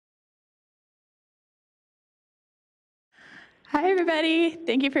Hi, everybody.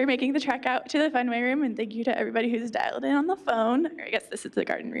 Thank you for making the trek out to the Fenway Room, and thank you to everybody who's dialed in on the phone. Or I guess this is the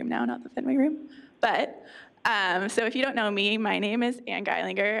garden room now, not the Fenway Room. But, so if you don't know me, my name is Ann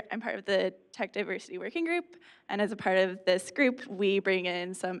Geilinger. I'm part of the Tech Diversity Working Group, and as a part of this group, we bring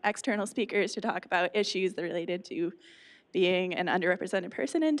in some external speakers to talk about issues that are related to being an underrepresented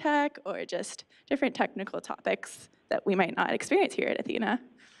person in tech, or just different technical topics that we might not experience here at Athena.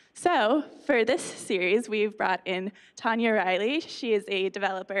 So for this series, we've brought in Tanya Reilly. She is a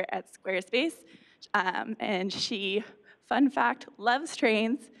developer at Squarespace, and she, fun fact, loves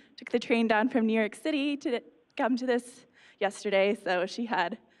trains. Took the train down from New York City to come to this yesterday, so she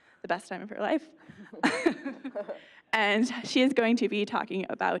had the best time of her life. And she is going to be talking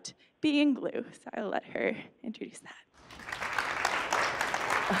about being glue, so I'll let her introduce that.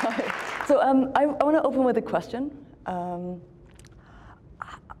 So I want to open with a question.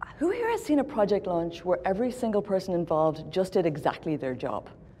 Who here has seen a project launch where every single person involved just did exactly their job?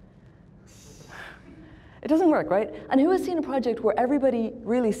 It doesn't work, right? And who has seen a project where everybody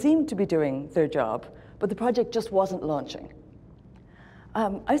really seemed to be doing their job, but the project just wasn't launching?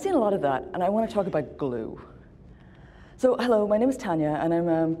 I've seen a lot of that, and I want to talk about glue. So hello, my name is Tanya, and I'm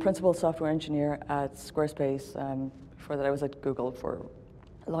a principal software engineer at Squarespace. Before that, I was at Google for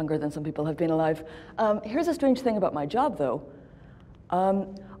longer than some people have been alive. Here's a strange thing about my job, though.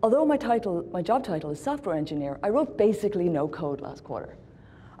 Although my job title is software engineer, I wrote basically no code last quarter.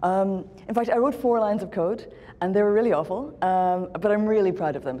 In fact, I wrote 4 lines of code, and they were really awful, but I'm really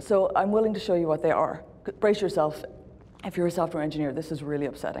proud of them. So I'm willing to show you what they are. Brace yourself. If you're a software engineer, this is really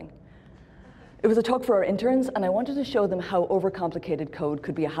upsetting. It was a talk for our interns, and I wanted to show them how overcomplicated code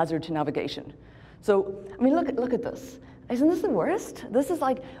could be a hazard to navigation. So, I mean, look at this. Isn't this the worst? This is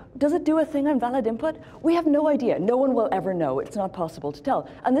like, does it do a thing on valid input? We have no idea. No one will ever know. It's not possible to tell.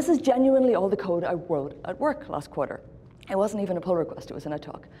 And this is genuinely all the code I wrote at work last quarter. It wasn't even a pull request. It was in a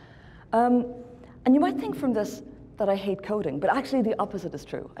talk. And you might think from this that I hate coding, but actually the opposite is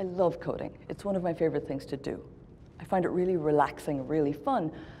true. I love coding. It's one of my favorite things to do. I find it really relaxing, really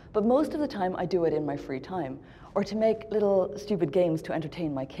fun. But most of the time, I do it in my free time, or to make little stupid games to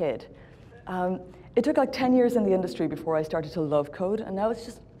entertain my kid. It took like 10 years in the industry before I started to love code, and now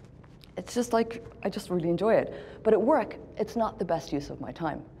it's just like, I just really enjoy it. But at work, it's not the best use of my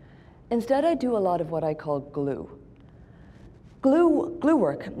time. Instead, I do a lot of what I call glue. Glue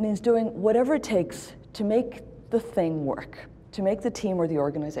work means doing whatever it takes to make the thing work, to make the team or the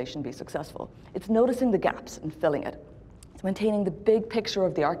organization be successful. It's noticing the gaps and filling it. It's maintaining the big picture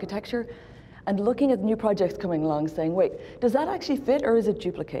of the architecture and looking at new projects coming along saying, wait, does that actually fit or is it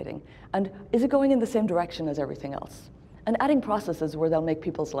duplicating? And is it going in the same direction as everything else? And adding processes where they'll make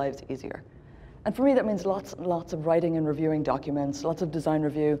people's lives easier. And for me, that means lots and lots of writing and reviewing documents, lots of design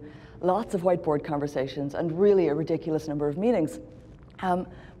review, lots of whiteboard conversations, and really a ridiculous number of meetings,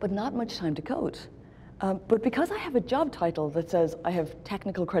 but not much time to code. But because I have a job title that says I have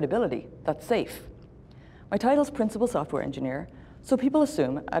technical credibility, that's safe. My title's Principal Software Engineer, so people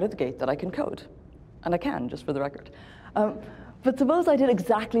assume out of the gate that I can code. And I can, just for the record. But suppose I did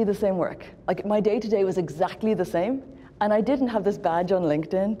exactly the same work. Like my day-to-day was exactly the same, and I didn't have this badge on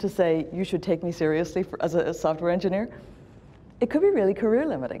LinkedIn to say, you should take me seriously as a software engineer. It could be really career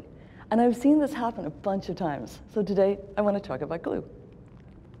limiting. And I've seen this happen a bunch of times. So today, I want to talk about glue.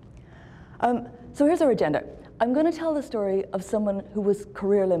 So here's our agenda. I'm going to tell the story of someone who was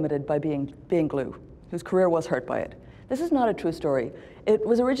career limited by being glue, whose career was hurt by it. This is not a true story. It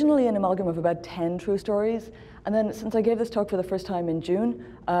was originally an amalgam of about 10 true stories. And then since I gave this talk for the first time in June,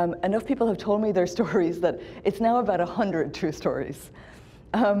 enough people have told me their stories that it's now about 100 true stories.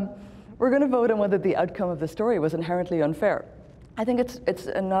 We're going to vote on whether the outcome of the story was inherently unfair. I think it's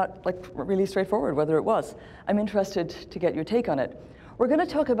not like really straightforward whether it was. I'm interested to get your take on it. We're going to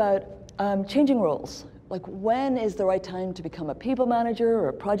talk about changing roles. Like when is the right time to become a people manager or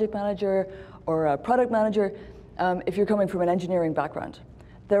a project manager or a product manager if you're coming from an engineering background.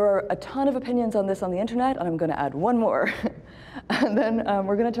 There are a ton of opinions on this on the internet, and I'm going to add one more. And then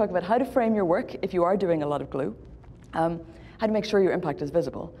we're going to talk about how to frame your work if you are doing a lot of glue, how to make sure your impact is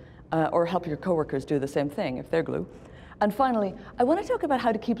visible, or help your coworkers do the same thing if they're glue. And finally, I want to talk about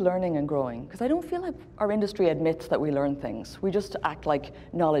how to keep learning and growing, because I don't feel like our industry admits that we learn things. We just act like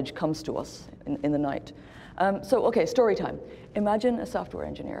knowledge comes to us in the night. So, okay, story time. Imagine a software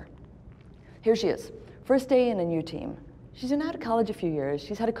engineer. Here she is, first day in a new team. She's been out of college a few years.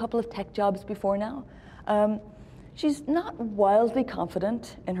 She's had a couple of tech jobs before now. She's not wildly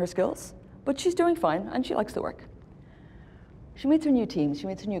confident in her skills, but she's doing fine, and she likes the work. She meets her new team. She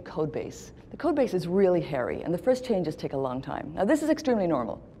meets her new code base. The code base is really hairy, and the first changes take a long time. Now, this is extremely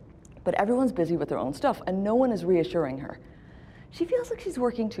normal, but everyone's busy with their own stuff, and no one is reassuring her. She feels like she's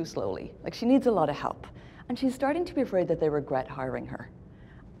working too slowly, like she needs a lot of help, and she's starting to be afraid that they regret hiring her.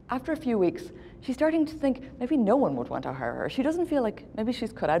 After a few weeks, she's starting to think maybe no one would want to hire her. She doesn't feel like maybe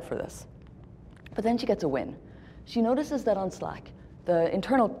she's cut out for this. But then she gets a win. She notices that on Slack, the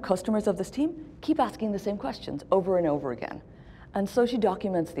internal customers of this team keep asking the same questions over and over again. And so she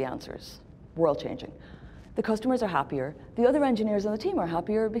documents the answers. World-changing. The customers are happier. The other engineers on the team are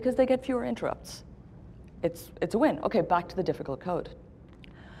happier because they get fewer interrupts. It's a win. Okay, back to the difficult code.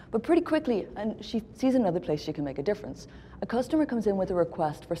 But pretty quickly, and she sees another place she can make a difference, a customer comes in with a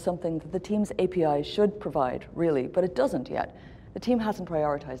request for something that the team's API should provide, really, but it doesn't yet. The team hasn't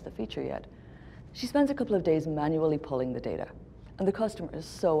prioritized the feature yet. She spends a couple of days manually pulling the data, and the customer is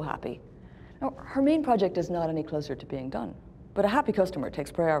so happy. Now, her main project is not any closer to being done, but a happy customer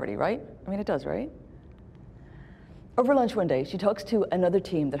takes priority, right? I mean, it does, right? Over lunch one day, she talks to another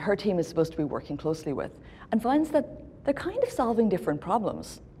team that her team is supposed to be working closely with, and finds that they're kind of solving different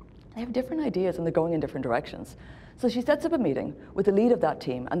problems. They have different ideas and they're going in different directions. So she sets up a meeting with the lead of that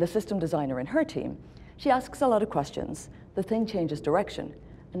team and the system designer in her team. She asks a lot of questions. The thing changes direction,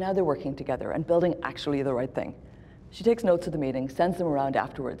 and now they're working together and building actually the right thing. She takes notes of the meeting, sends them around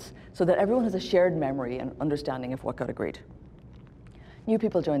afterwards, so that everyone has a shared memory and understanding of what got agreed. New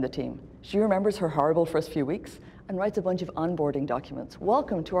people join the team. She remembers her horrible first few weeks and writes a bunch of onboarding documents.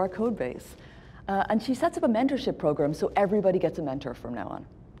 Welcome to our code base. And she sets up a mentorship program so everybody gets a mentor from now on.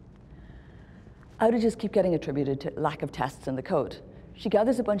 Outages keep getting attributed to lack of tests in the code. She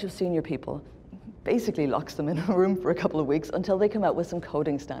gathers a bunch of senior people, basically locks them in a room for a couple of weeks until they come out with some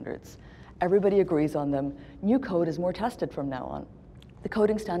coding standards. Everybody agrees on them. New code is more tested from now on. The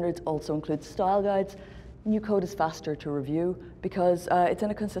coding standards also include style guides. New code is faster to review because it's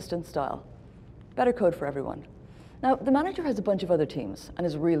in a consistent style. Better code for everyone. Now, the manager has a bunch of other teams and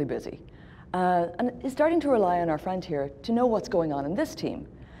is really busy. And is starting to rely on our friend here to know what's going on in this team.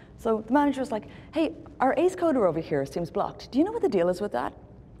 So the manager's like, hey, our ace coder over here seems blocked. Do you know what the deal is with that?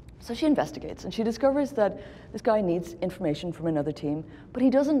 So she investigates, and she discovers that this guy needs information from another team, but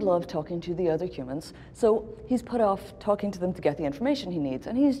he doesn't love talking to the other humans, so he's put off talking to them to get the information he needs,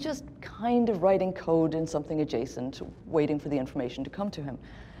 and he's just kind of writing code in something adjacent, waiting for the information to come to him.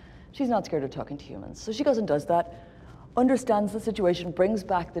 She's not scared of talking to humans, so she goes and does that, understands the situation, brings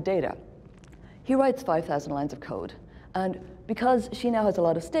back the data. He writes 5,000 lines of code, and because she now has a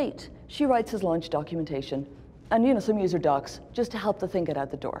lot of state, she writes his launch documentation and some user docs just to help the thing get out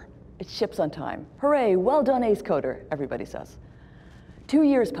the door. It ships on time. Hooray, well done, ace coder, everybody says. 2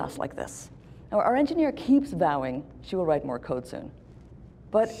 years pass like this. Now, our engineer keeps vowing she will write more code soon.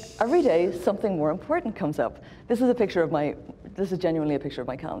 But every day, something more important comes up. This is genuinely a picture of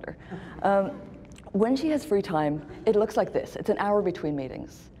my calendar. When she has free time, it looks like this. It's an hour between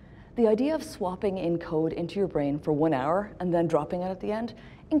meetings. The idea of swapping in code into your brain for 1 hour and then dropping it at the end,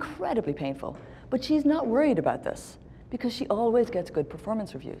 incredibly painful. But she's not worried about this because she always gets good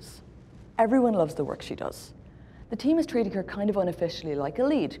performance reviews. Everyone loves the work she does. The team is treating her kind of unofficially like a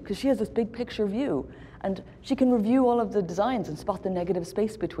lead because she has this big picture view and she can review all of the designs and spot the negative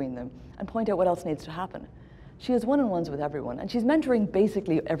space between them and point out what else needs to happen. She has one-on-ones with everyone, and she's mentoring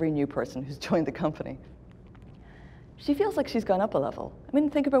basically every new person who's joined the company. She feels like she's gone up a level. I mean,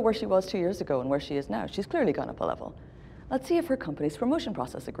 think about where she was 2 years ago and where she is now. She's clearly gone up a level. Let's see if her company's promotion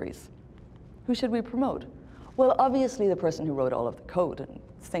process agrees. Who should we promote? Well, obviously the person who wrote all of the code and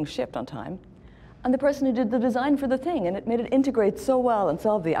things shipped on time, and the person who did the design for the thing, and it made it integrate so well and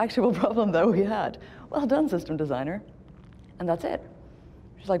solve the actual problem that we had. Well done, system designer. And that's it.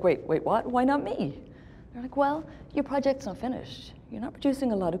 She's like, wait, what? Why not me? They're like, well, your project's not finished. You're not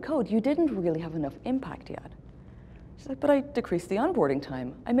producing a lot of code. You didn't really have enough impact yet. She's like, but I decreased the onboarding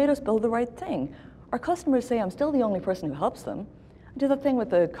time. I made us build the right thing. Our customers say I'm still the only person who helps them. I did that thing with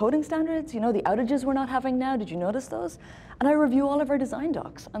the coding standards, the outages we're not having now, did you notice those? And I review all of our design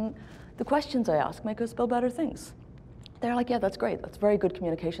docs, and the questions I ask make us build better things. They're like, yeah, that's great, that's very good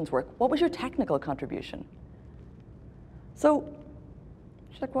communications work. What was your technical contribution? So,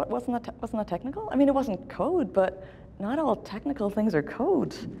 she's like, what, wasn't that technical? I mean, it wasn't code, but not all technical things are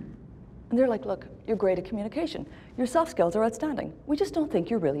code. And they're like, look, you're great at communication. Your soft skills are outstanding. We just don't think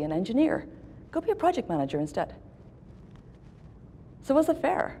you're really an engineer. Go be a project manager instead. So was it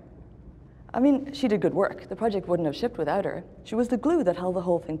fair? I mean, she did good work. The project wouldn't have shipped without her. She was the glue that held the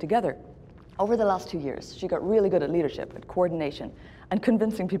whole thing together. Over the last 2 years, she got really good at leadership, at coordination, and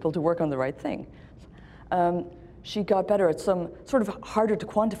convincing people to work on the right thing. She got better at some sort of harder to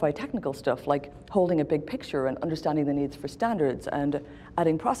quantify technical stuff, like holding a big picture and understanding the needs for standards and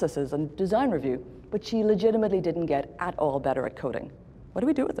adding processes and design review. But she legitimately didn't get at all better at coding. What do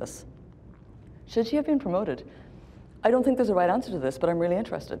we do with this? Should she have been promoted? I don't think there's a right answer to this, but I'm really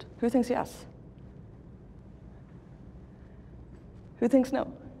interested. Who thinks yes? Who thinks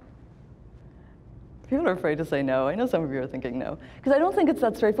no? People are afraid to say no. I know some of you are thinking no. Because I don't think it's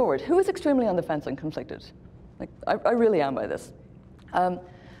that straightforward. Who is extremely on the fence and conflicted? Like, I really am by this.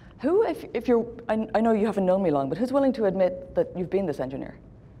 Who, if you're, I know you haven't known me long, but who's willing to admit that you've been this engineer?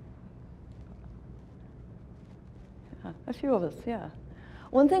 Yeah, a few of us, yeah.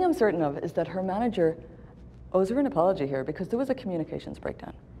 One thing I'm certain of is that her manager owes her an apology here because there was a communications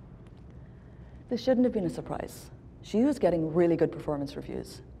breakdown. This shouldn't have been a surprise. She was getting really good performance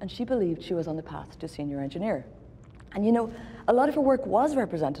reviews, and she believed she was on the path to senior engineer. And you know, a lot of her work was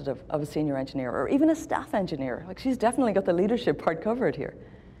representative of a senior engineer or even a staff engineer. Like, she's definitely got the leadership part covered here.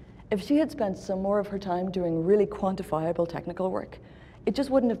 If she had spent some more of her time doing really quantifiable technical work, it just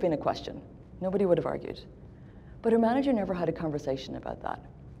wouldn't have been a question. Nobody would have argued. But her manager never had a conversation about that.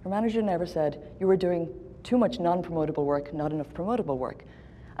 Her manager never said, you were doing too much non-promotable work, not enough promotable work.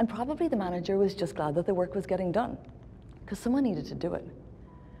 And probably the manager was just glad that the work was getting done, because someone needed to do it.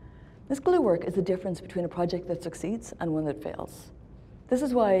 This glue work is the difference between a project that succeeds and one that fails. This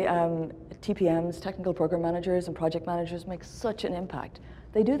is why TPMs, technical program managers, and project managers make such an impact.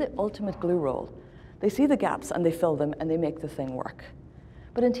 They do the ultimate glue role. They see the gaps and they fill them and they make the thing work.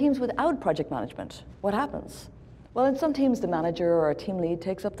 But in teams without project management, what happens? Well, in some teams, the manager or a team lead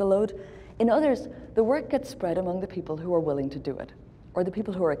takes up the load. In others, the work gets spread among the people who are willing to do it, or the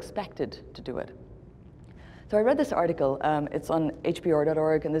people who are expected to do it. So I read this article, it's on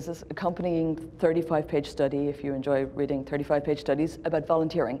hbr.org, and this is accompanying 35-page study, if you enjoy reading 35-page studies, about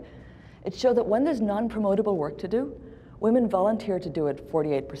volunteering. It showed that when there's non-promotable work to do, women volunteer to do it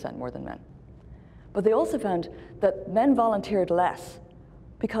 48% more than men. But they also found that men volunteered less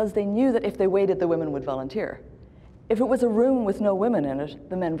because they knew that if they waited, the women would volunteer. If it was a room with no women in it,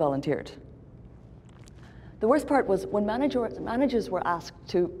 the men volunteered. The worst part was when managers were asked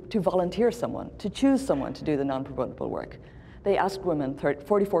to volunteer someone, to choose someone to do the non-promotable work, they asked women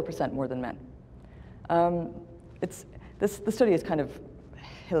 44% more than men. The study is kind of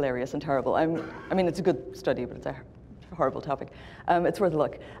hilarious and terrible. I mean, it's a good study, but it's a horrible topic. It's worth a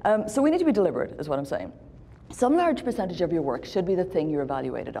look. So we need to be deliberate, is what I'm saying. Some large percentage of your work should be the thing you're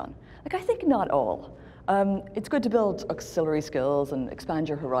evaluated on. Like, I think not all. It's good to build auxiliary skills and expand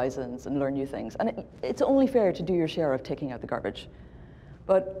your horizons and learn new things. And it's only fair to do your share of taking out the garbage.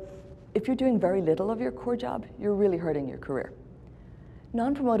 But if you're doing very little of your core job, you're really hurting your career.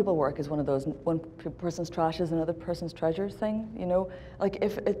 Non-promotable work is one of those one person's trash is another person's treasure thing, you know? Like,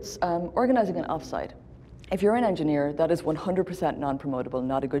 if it's organizing an offsite, if you're an engineer, that is 100% non-promotable,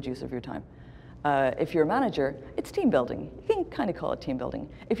 not a good use of your time. If you're a manager, it's team building. You can kind of call it team building.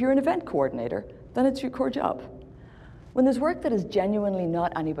 If you're an event coordinator, then it's your core job. When there's work that is genuinely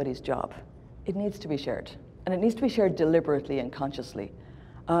not anybody's job, it needs to be shared. And it needs to be shared deliberately and consciously.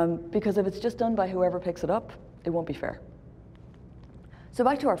 Because if it's just done by whoever picks it up, it won't be fair. So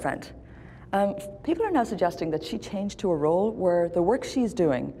back to our friend. People are now suggesting that she changed to a role where the work she's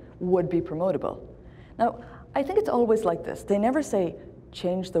doing would be promotable. Now, I think it's always like this. They never say,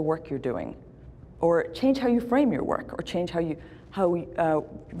 change the work you're doing, or change how you frame your work, or change how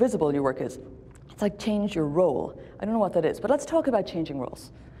visible your work is. It's like change your role. I don't know what that is, but let's talk about changing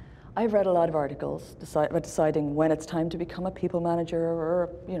roles. I've read a lot of articles about deciding when it's time to become a people manager or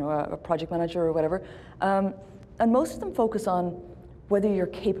a project manager or whatever. And most of them focus on whether you're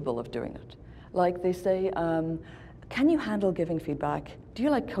capable of doing it. Like they say, can you handle giving feedback? Do you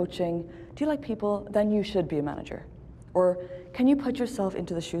like coaching? Do you like people? Then you should be a manager. Or can you put yourself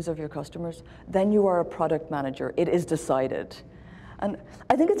into the shoes of your customers? Then you are a product manager. It is decided. And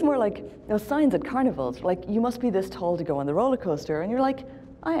I think it's more like signs at carnivals, like you must be this tall to go on the roller coaster. And you're like,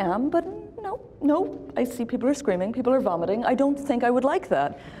 I am, but no. I see people are screaming, people are vomiting. I don't think I would like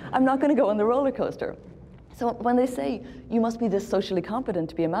that. I'm not going to go on the roller coaster. So when they say you must be this socially competent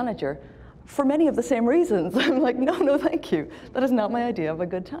to be a manager, for many of the same reasons, I'm like, no, thank you. That is not my idea of a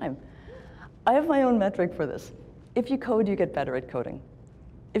good time. I have my own metric for this. If you code, you get better at coding.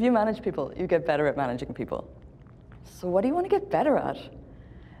 If you manage people, you get better at managing people. So what do you want to get better at?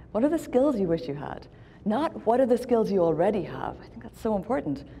 What are the skills you wish you had? Not what are the skills you already have. I think that's so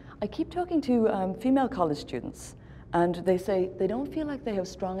important. I keep talking to female college students, and they say they don't feel like they have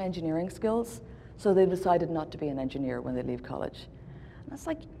strong engineering skills, so they decided not to be an engineer when they leave college. And it's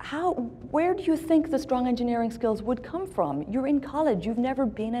like, where do you think the strong engineering skills would come from? You're in college, you've never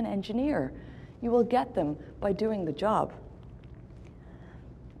been an engineer. You will get them by doing the job.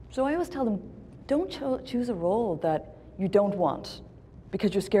 So I always tell them, don't choose a role that you don't want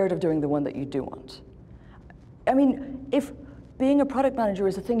because you're scared of doing the one that you do want. I mean, if being a product manager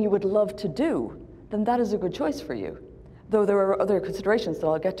is a thing you would love to do, then that is a good choice for you. though there are other considerations that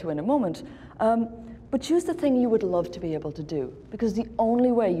I'll get to in a moment. But choose the thing you would love to be able to do, because the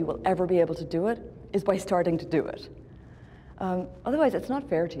only way you will ever be able to do it is by starting to do it. Otherwise, it's not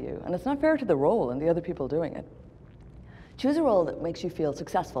fair to you, and it's not fair to the role and the other people doing it. Choose a role that makes you feel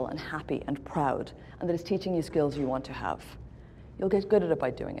successful and happy and proud, and that is teaching you skills you want to have. You'll get good at it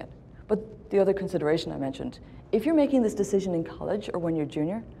by doing it. But the other consideration I mentioned, if you're making this decision in college or when you're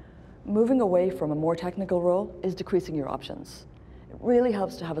junior, moving away from a more technical role is decreasing your options. It really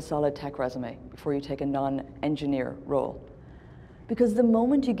helps to have a solid tech resume before you take a non-engineer role. Because the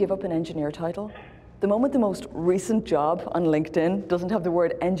moment you give up an engineer title, the moment the most recent job on LinkedIn doesn't have the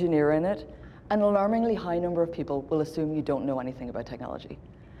word engineer in it, an alarmingly high number of people will assume you don't know anything about technology.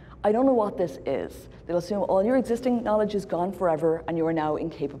 I don't know what this is. They'll assume all your existing knowledge is gone forever and you are now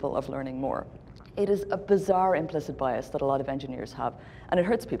incapable of learning more. It is a bizarre implicit bias that a lot of engineers have, and it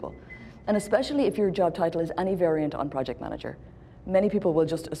hurts people. And especially if your job title is any variant on project manager. Many people will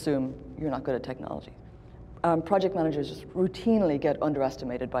just assume you're not good at technology. Project managers just routinely get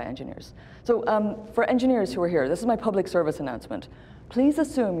underestimated by engineers. So for engineers who are here, this is my public service announcement. Please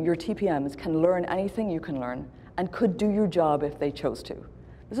assume your TPMs can learn anything you can learn and could do your job if they chose to.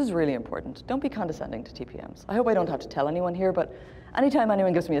 This is really important. Don't be condescending to TPMs. I hope I don't have to tell anyone here, but anytime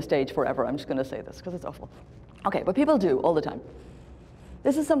anyone gives me a stage forever, I'm just going to say this because it's awful. Okay, but people do all the time.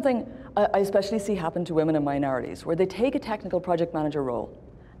 This is something I especially see happen to women and minorities, where they take a technical project manager role,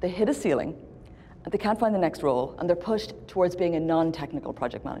 they hit a ceiling, and they can't find the next role, and they're pushed towards being a non-technical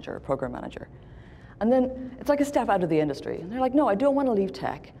project manager or program manager. And then it's like a step out of the industry. And they're like, no, I don't want to leave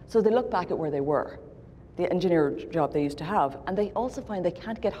tech. So they look back at where they were, the engineer job they used to have, and they also find they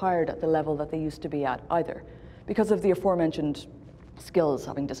can't get hired at the level that they used to be at either, because of the aforementioned skills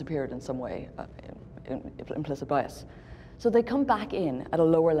having disappeared in some way, implicit bias. So they come back in at a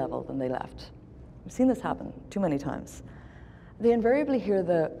lower level than they left. We've seen this happen too many times. They invariably hear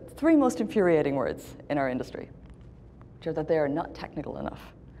the three most infuriating words in our industry, which are that they are not technical enough.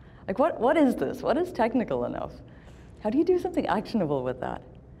 Like, what is this? What is technical enough? How do you do something actionable with that?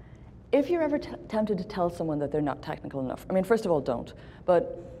 If you're ever tempted to tell someone that they're not technical enough, I mean, first of all, don't.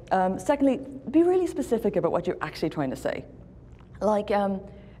 But secondly, be really specific about what you're actually trying to say. Like,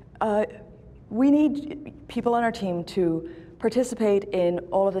 we need people on our team to participate in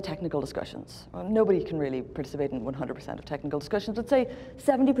all of the technical discussions. Well, nobody can really participate in 100% of technical discussions, but say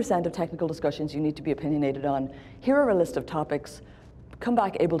 70% of technical discussions you need to be opinionated on. Here are a list of topics. Come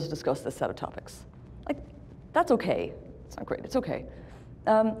back able to discuss this set of topics. Like, that's okay. It's not great, it's okay.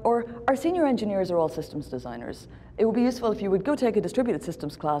 Or our senior engineers are all systems designers. It would be useful if you would go take a distributed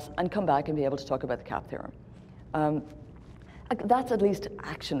systems class and come back and be able to talk about the CAP theorem. That's at least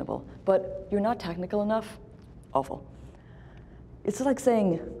actionable, but you're not technical enough, awful. It's like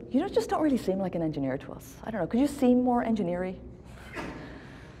saying, you just don't really seem like an engineer to us. I don't know, could you seem more engineer-y?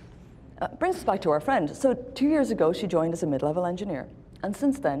 Brings us back to our friend. So 2 years ago, she joined as a mid-level engineer. And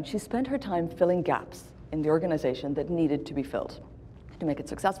since then, she spent her time filling gaps in the organization that needed to be filled to make it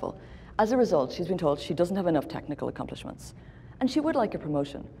successful. As a result, she's been told she doesn't have enough technical accomplishments. And she would like a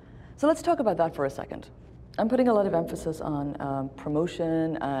promotion. So let's talk about that for a second. I'm putting a lot of emphasis on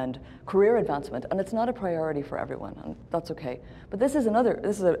promotion and career advancement, and it's not a priority for everyone, and that's okay. But this is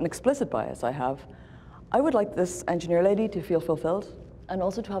an explicit bias I have. I would like this engineer lady to feel fulfilled and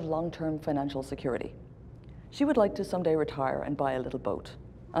also to have long-term financial security. She would like to someday retire and buy a little boat,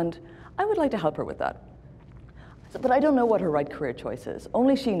 and I would like to help her with that. But I don't know what her right career choice is.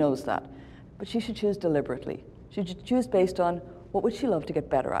 Only she knows that. But she should choose deliberately. She should choose based on what would she love to get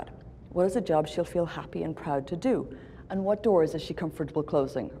better at. What is a job she'll feel happy and proud to do? And what doors is she comfortable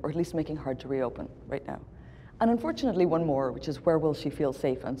closing, or at least making hard to reopen right now? And unfortunately, one more, which is where will she feel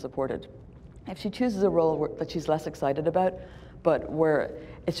safe and supported? If she chooses a role that she's less excited about, but where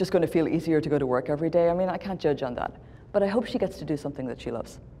it's just going to feel easier to go to work every day, I mean, I can't judge on that. But I hope she gets to do something that she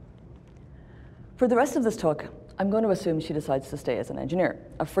loves. For the rest of this talk, I'm going to assume she decides to stay as an engineer,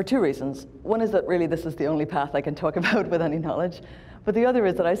 for two reasons. One is that really this is the only path I can talk about with any knowledge. But the other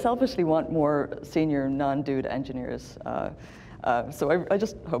is that I selfishly want more senior non-dude engineers. So I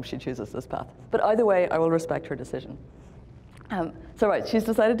just hope she chooses this path. But either way, I will respect her decision. So right, she's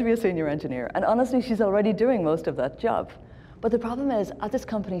decided to be a senior engineer. And honestly, she's already doing most of that job. But the problem is, at this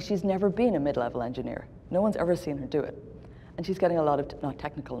company, she's never been a mid-level engineer. No one's ever seen her do it. And she's getting a lot of not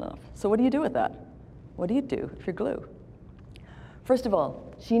technical enough. So what do you do with that? What do you do if you're glue? First of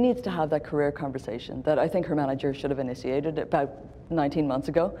all, she needs to have that career conversation that I think her manager should have initiated about 19 months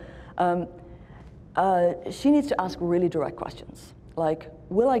ago. She needs to ask really direct questions, like,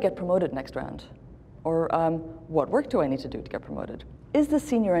 will I get promoted next round? Or what work do I need to do to get promoted? Is this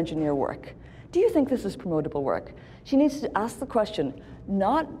senior engineer work? Do you think this is promotable work? She needs to ask the question,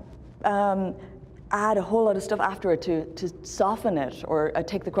 not add a whole lot of stuff after it to soften it or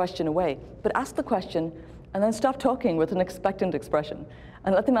take the question away, but ask the question and then stop talking with an expectant expression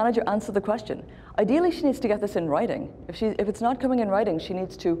and let the manager answer the question. Ideally, she needs to get this in writing. If it's not coming in writing, she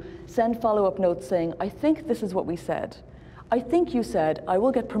needs to send follow-up notes saying, I think this is what we said. I think you said I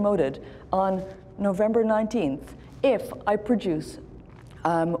will get promoted on November 19th if I produce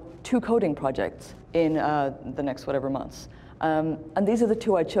 2 coding projects in the next whatever months. And these are the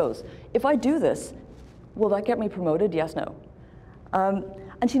 2 I chose. If I do this, will that get me promoted? Yes, no.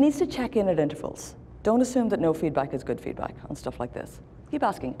 And she needs to check in at intervals. Don't assume that no feedback is good feedback on stuff like this. Keep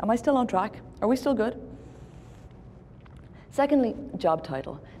asking, am I still on track? Are we still good? Secondly, job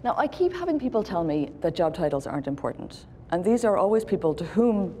title. Now, I keep having people tell me that job titles aren't important. And these are always people to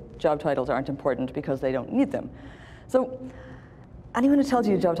whom job titles aren't important because they don't need them. So anyone who tells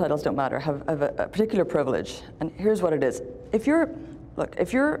you job titles don't matter have a particular privilege. And here's what it is. If you're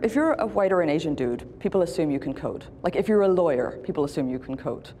a white or an Asian dude, people assume you can code. Like if you're a lawyer, people assume you can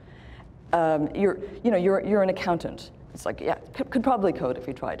code. You're an accountant. It's like, yeah, could probably code if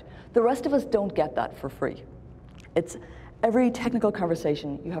you tried. The rest of us don't get that for free. It's every technical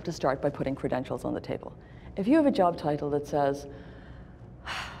conversation, you have to start by putting credentials on the table. If you have a job title that says,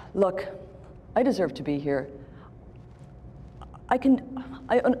 look, I deserve to be here.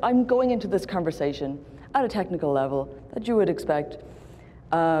 I'm going into this conversation at a technical level that you would expect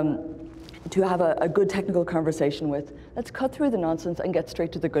to have a good technical conversation with. Let's cut through the nonsense and get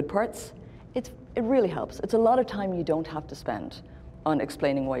straight to the good parts. It really helps. It's a lot of time you don't have to spend on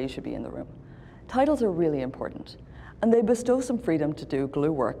explaining why you should be in the room. Titles are really important, and they bestow some freedom to do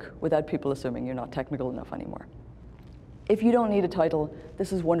glue work without people assuming you're not technical enough anymore. If you don't need a title,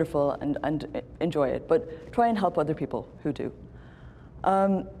 this is wonderful and enjoy it, but try and help other people who do.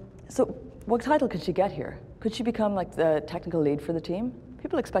 So what title could she get here? Could she become like the technical lead for the team?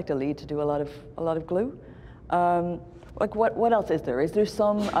 People expect a lead to do a lot of glue. Like what else is there? Is there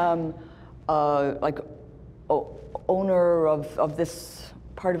some owner of this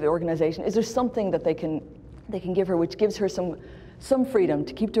part of the organization? Is there something that they can give her which gives her some freedom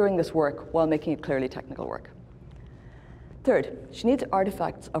to keep doing this work while making it clearly technical work? Third, she needs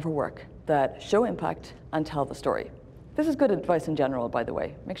artifacts of her work that show impact and tell the story. This is good advice in general, by the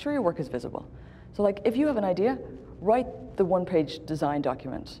way. Make sure your work is visible. So like if you have an idea, write the one-page design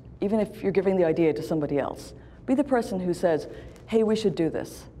document, even if you're giving the idea to somebody else. Be the person who says, hey, we should do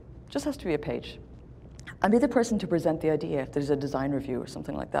this. It just has to be a page. And be the person to present the idea if there's a design review or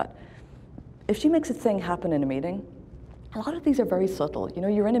something like that. If she makes a thing happen in a meeting, a lot of these are very subtle. You know,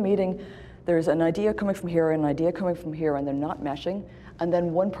 you're in a meeting, there's an idea coming from here and an idea coming from here, and they're not meshing, and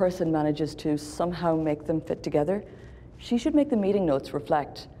then one person manages to somehow make them fit together. She should make the meeting notes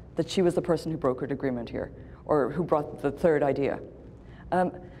reflect that she was the person who brokered agreement here, or who brought the third idea.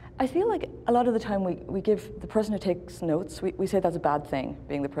 I feel like a lot of the time we give the person who takes notes, we say that's a bad thing,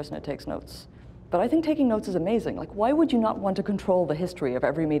 being the person who takes notes. But I think taking notes is amazing. Like, why would you not want to control the history of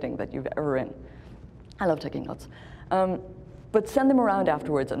every meeting that you've ever in? I love taking notes. But send them around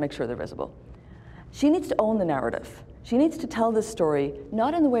afterwards and make sure they're visible. She needs to own the narrative. She needs to tell this story,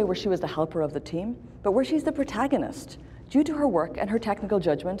 not in the way where she was the helper of the team, but where she's the protagonist. Due to her work and her technical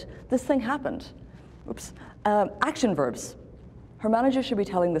judgment, this thing happened. Oops. Action verbs. Her manager should be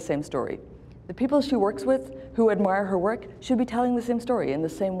telling the same story. The people she works with who admire her work should be telling the same story in the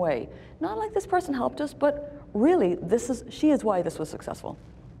same way. Not like this person helped us, but really, she is why this was successful.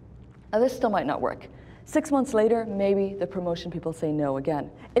 Now, this still might not work. 6 months later, maybe the promotion people say no again.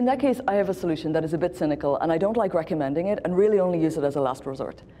 In that case, I have a solution that is a bit cynical, and I don't like recommending it, and really only use it as a last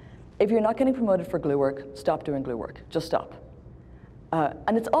resort. If you're not getting promoted for glue work, stop doing glue work. Just stop.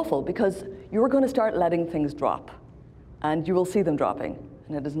 And it's awful, because you're going to start letting things drop, and you will see them dropping,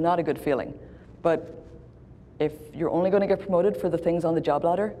 and it is not a good feeling. But if you're only going to get promoted for the things on the job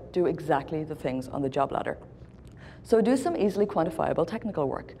ladder, do exactly the things on the job ladder. So do some easily quantifiable technical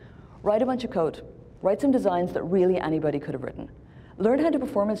work. Write a bunch of code. Write some designs that really anybody could have written. Learn how to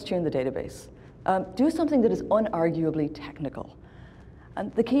performance tune the database. Do something that is unarguably technical.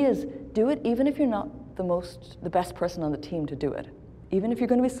 And the key is, do it even if you're not the best person on the team to do it. Even if you're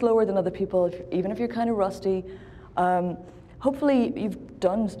going to be slower than other people, even if you're kind of rusty. Hopefully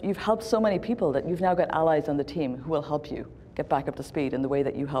you've helped so many people that you've now got allies on the team who will help you get back up to speed in the way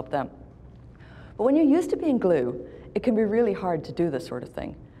that you help them. But when you're used to being glue, it can be really hard to do this sort of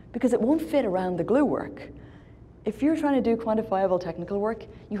thing, because it won't fit around the glue work. If you're trying to do quantifiable technical work,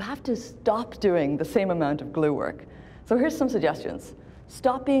 you have to stop doing the same amount of glue work. So here's some suggestions.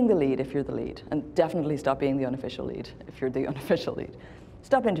 Stop being the lead if you're the lead, and definitely stop being the unofficial lead if you're the unofficial lead.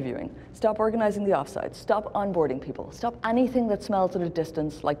 Stop interviewing. Stop organizing the offsites. Stop onboarding people. Stop anything that smells at a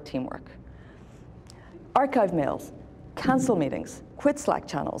distance like teamwork. Archive mails. Cancel meetings. Quit Slack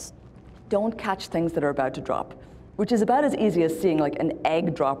channels. Don't catch things that are about to drop, which is about as easy as seeing like an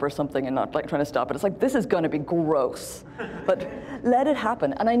egg drop or something and not like trying to stop it. It's like, this is going to be gross, but let it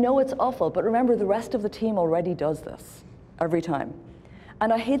happen. And I know it's awful, but remember, the rest of the team already does this every time.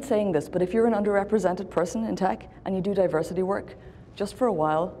 And I hate saying this, but if you're an underrepresented person in tech and you do diversity work, just for a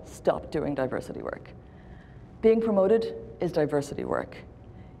while, stop doing diversity work. Being promoted is diversity work.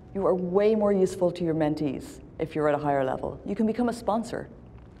 You are way more useful to your mentees if you're at a higher level. You can become a sponsor.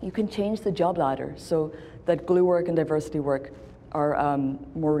 You can change the job ladder so that glue work and diversity work are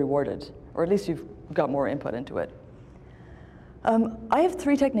more rewarded, or at least you've got more input into it. I have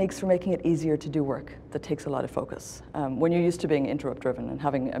 3 techniques for making it easier to do work that takes a lot of focus when you're used to being interrupt-driven and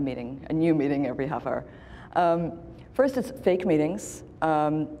having a new meeting every half hour. First, it's fake meetings.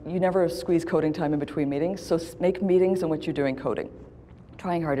 You never squeeze coding time in between meetings, so make meetings in which you're doing coding.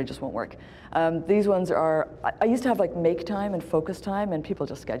 Trying harder just won't work. These ones are, I used to have like make time and focus time, and people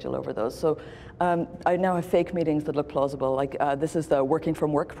just schedule over those. So I now have fake meetings that look plausible. Like this is the Working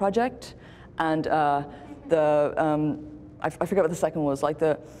from Work project, and I forget what the second was, like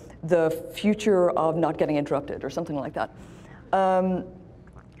the future of not getting interrupted or something like that. I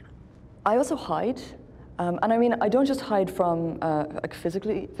also hide. And I mean, I don't just hide from like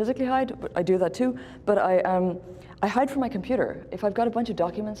physically hide, but I do that too. But I hide from my computer. If I've got a bunch of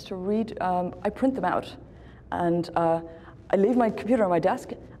documents to read, I print them out, and I leave my computer on my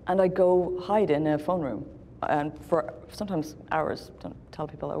desk, and I go hide in a phone room, and for sometimes hours. Don't tell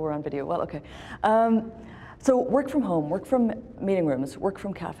people that we're on video. Well, okay. So work from home, work from meeting rooms, work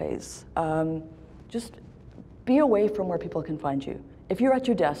from cafes. Just be away from where people can find you. If you're at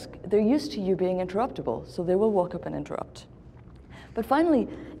your desk, they're used to you being interruptible, so they will walk up and interrupt. But finally,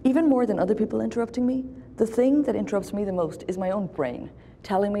 even more than other people interrupting me, the thing that interrupts me the most is my own brain,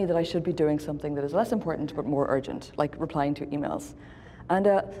 telling me that I should be doing something that is less important but more urgent, like replying to emails. And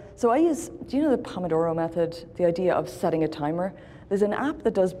so I use, do you know the Pomodoro method, the idea of setting a timer? There's an app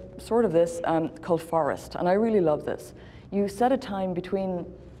that does sort of this called Forest, and I really love this. You set a time between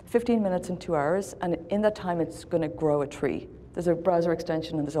 15 minutes and 2 hours, and in that time it's going to grow a tree. There's a browser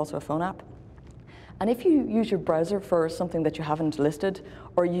extension, and there's also a phone app. And if you use your browser for something that you haven't listed,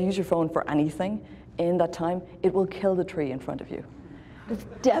 or you use your phone for anything in that time, it will kill the tree in front of you. It's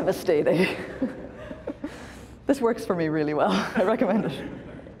devastating. This works for me really well. I recommend it.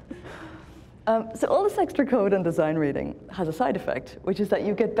 So all this extra code and design reading has a side effect, which is that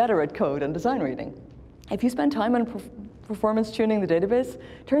you get better at code and design reading. If you spend time on performance tuning the database,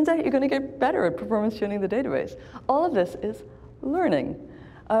 turns out you're going to get better at performance tuning the database. All of this is learning.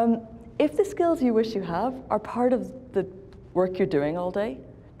 If the skills you wish you have are part of the work you're doing all day,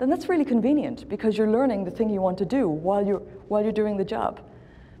 then that's really convenient because you're learning the thing you want to do while you're doing the job.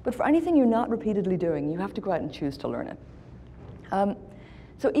 But for anything you're not repeatedly doing, you have to go out and choose to learn it.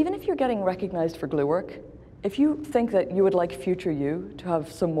 So even if you're getting recognized for glue work, if you think that you would like future you to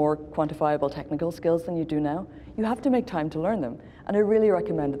have some more quantifiable technical skills than you do now, you have to make time to learn them. And I really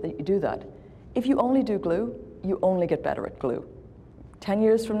recommend that you do that. If you only do glue, you only get better at glue. 10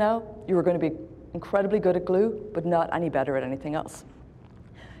 years from now, you are going to be incredibly good at glue, but not any better at anything else.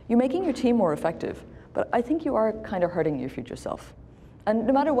 You're making your team more effective, but I think you are kind of hurting your future self. And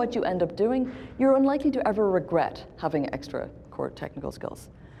no matter what you end up doing, you're unlikely to ever regret having extra core technical skills.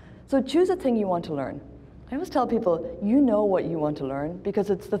 So choose a thing you want to learn. I always tell people, you know what you want to learn, because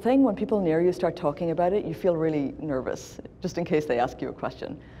it's the thing when people near you start talking about it, you feel really nervous, just in case they ask you a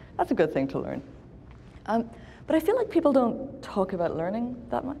question. That's a good thing to learn. But I feel like people don't talk about learning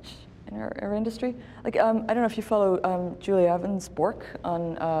that much in our industry. Like, I don't know if you follow Julie Evans-Bork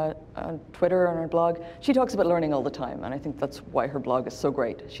on Twitter, on her blog. She talks about learning all the time, and I think that's why her blog is so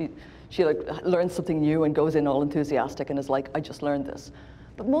great. She like learns something new and goes in all enthusiastic and is like, I just learned this.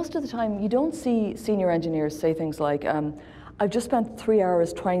 But most of the time, you don't see senior engineers say things like, I've just spent 3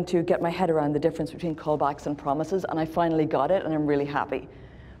 hours trying to get my head around the difference between callbacks and promises, and I finally got it, and I'm really happy.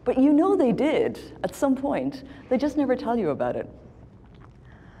 But you know they did at some point. They just never tell you about it.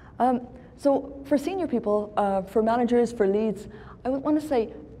 So for senior people, for managers, for leads, I would want to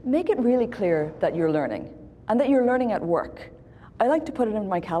say, make it really clear that you're learning, and that you're learning at work. I like to put it in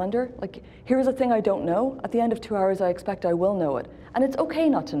my calendar, like, here's a thing I don't know. At the end of 2 hours, I expect I will know it. And it's okay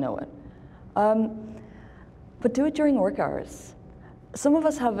not to know it. But do it during work hours. Some of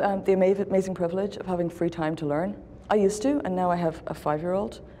us have the amazing privilege of having free time to learn. I used to, and now I have a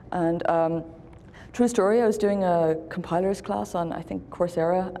 5-year-old. And True story, I was doing a compilers class on, I think,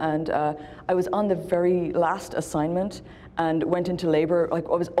 Coursera, and I was on the very last assignment and went into labor, like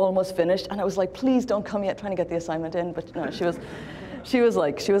I was almost finished, and I was like, please don't come yet, trying to get the assignment in, but no, she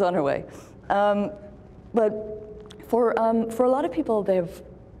was on her way. But for a lot of people, they have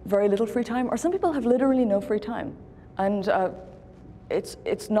very little free time, or some people have literally no free time. And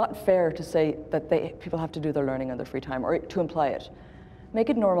it's not fair to say that people have to do their learning on their free time, or to imply it. Make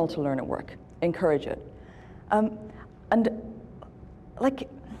it normal to learn at work. Encourage it. And like,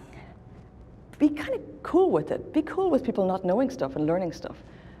 be kind of cool with it. Be cool with people not knowing stuff and learning stuff.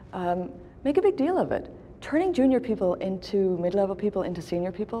 Make a big deal of it. Turning junior people into mid-level people, into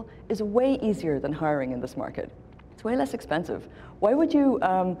senior people, is way easier than hiring in this market. It's way less expensive. Why would you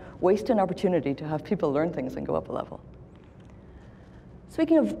waste an opportunity to have people learn things and go up a level?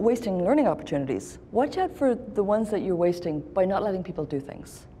 Speaking of wasting learning opportunities, watch out for the ones that you're wasting by not letting people do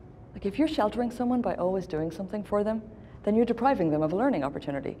things. Like if you're sheltering someone by always doing something for them, then you're depriving them of a learning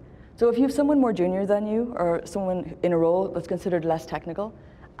opportunity. So if you have someone more junior than you, or someone in a role that's considered less technical,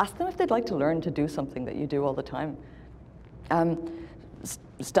 ask them if they'd like to learn to do something that you do all the time.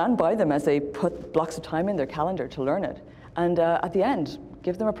 Stand by them as they put blocks of time in their calendar to learn it. And at the end,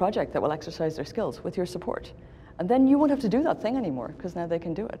 give them a project that will exercise their skills with your support. And then you won't have to do that thing anymore, because now they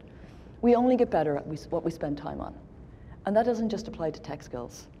can do it. We only get better at what we spend time on. And that doesn't just apply to tech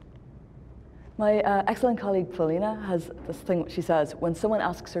skills. My excellent colleague, Paulina, has this thing she says when someone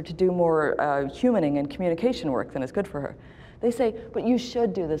asks her to do more humaning and communication work than is good for her. They say, but you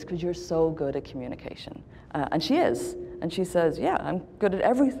should do this because you're so good at communication. And she is. And she says, yeah, I'm good at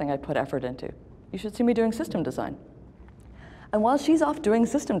everything I put effort into. You should see me doing system design. And while she's off doing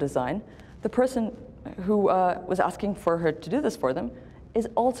system design, the person who was asking for her to do this for them is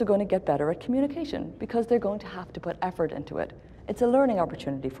also going to get better at communication because they're going to have to put effort into it. It's a learning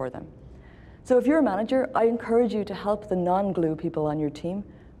opportunity for them. So if you're a manager, I encourage you to help the non-glue people on your team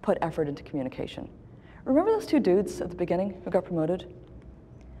put effort into communication. Remember those two dudes at the beginning who got promoted?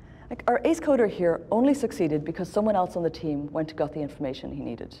 Like, our ace coder here only succeeded because someone else on the team went and got the information he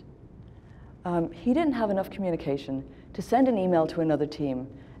needed. He didn't have enough communication to send an email to another team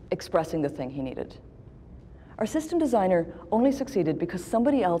expressing the thing he needed. Our system designer only succeeded because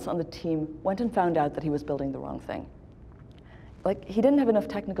somebody else on the team went and found out that he was building the wrong thing. Like, he didn't have enough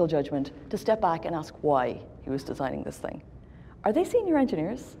technical judgment to step back and ask why he was designing this thing. Are they senior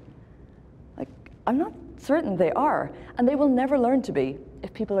engineers? Like, I'm not certain they are, and they will never learn to be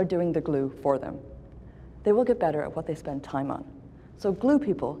if people are doing the glue for them. They will get better at what they spend time on. So glue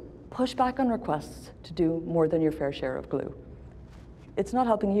people, push back on requests to do more than your fair share of glue. It's not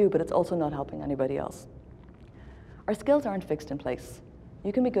helping you, but it's also not helping anybody else. Our skills aren't fixed in place.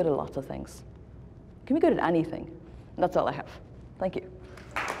 You can be good at lots of things. You can be good at anything. And that's all I have. Thank you.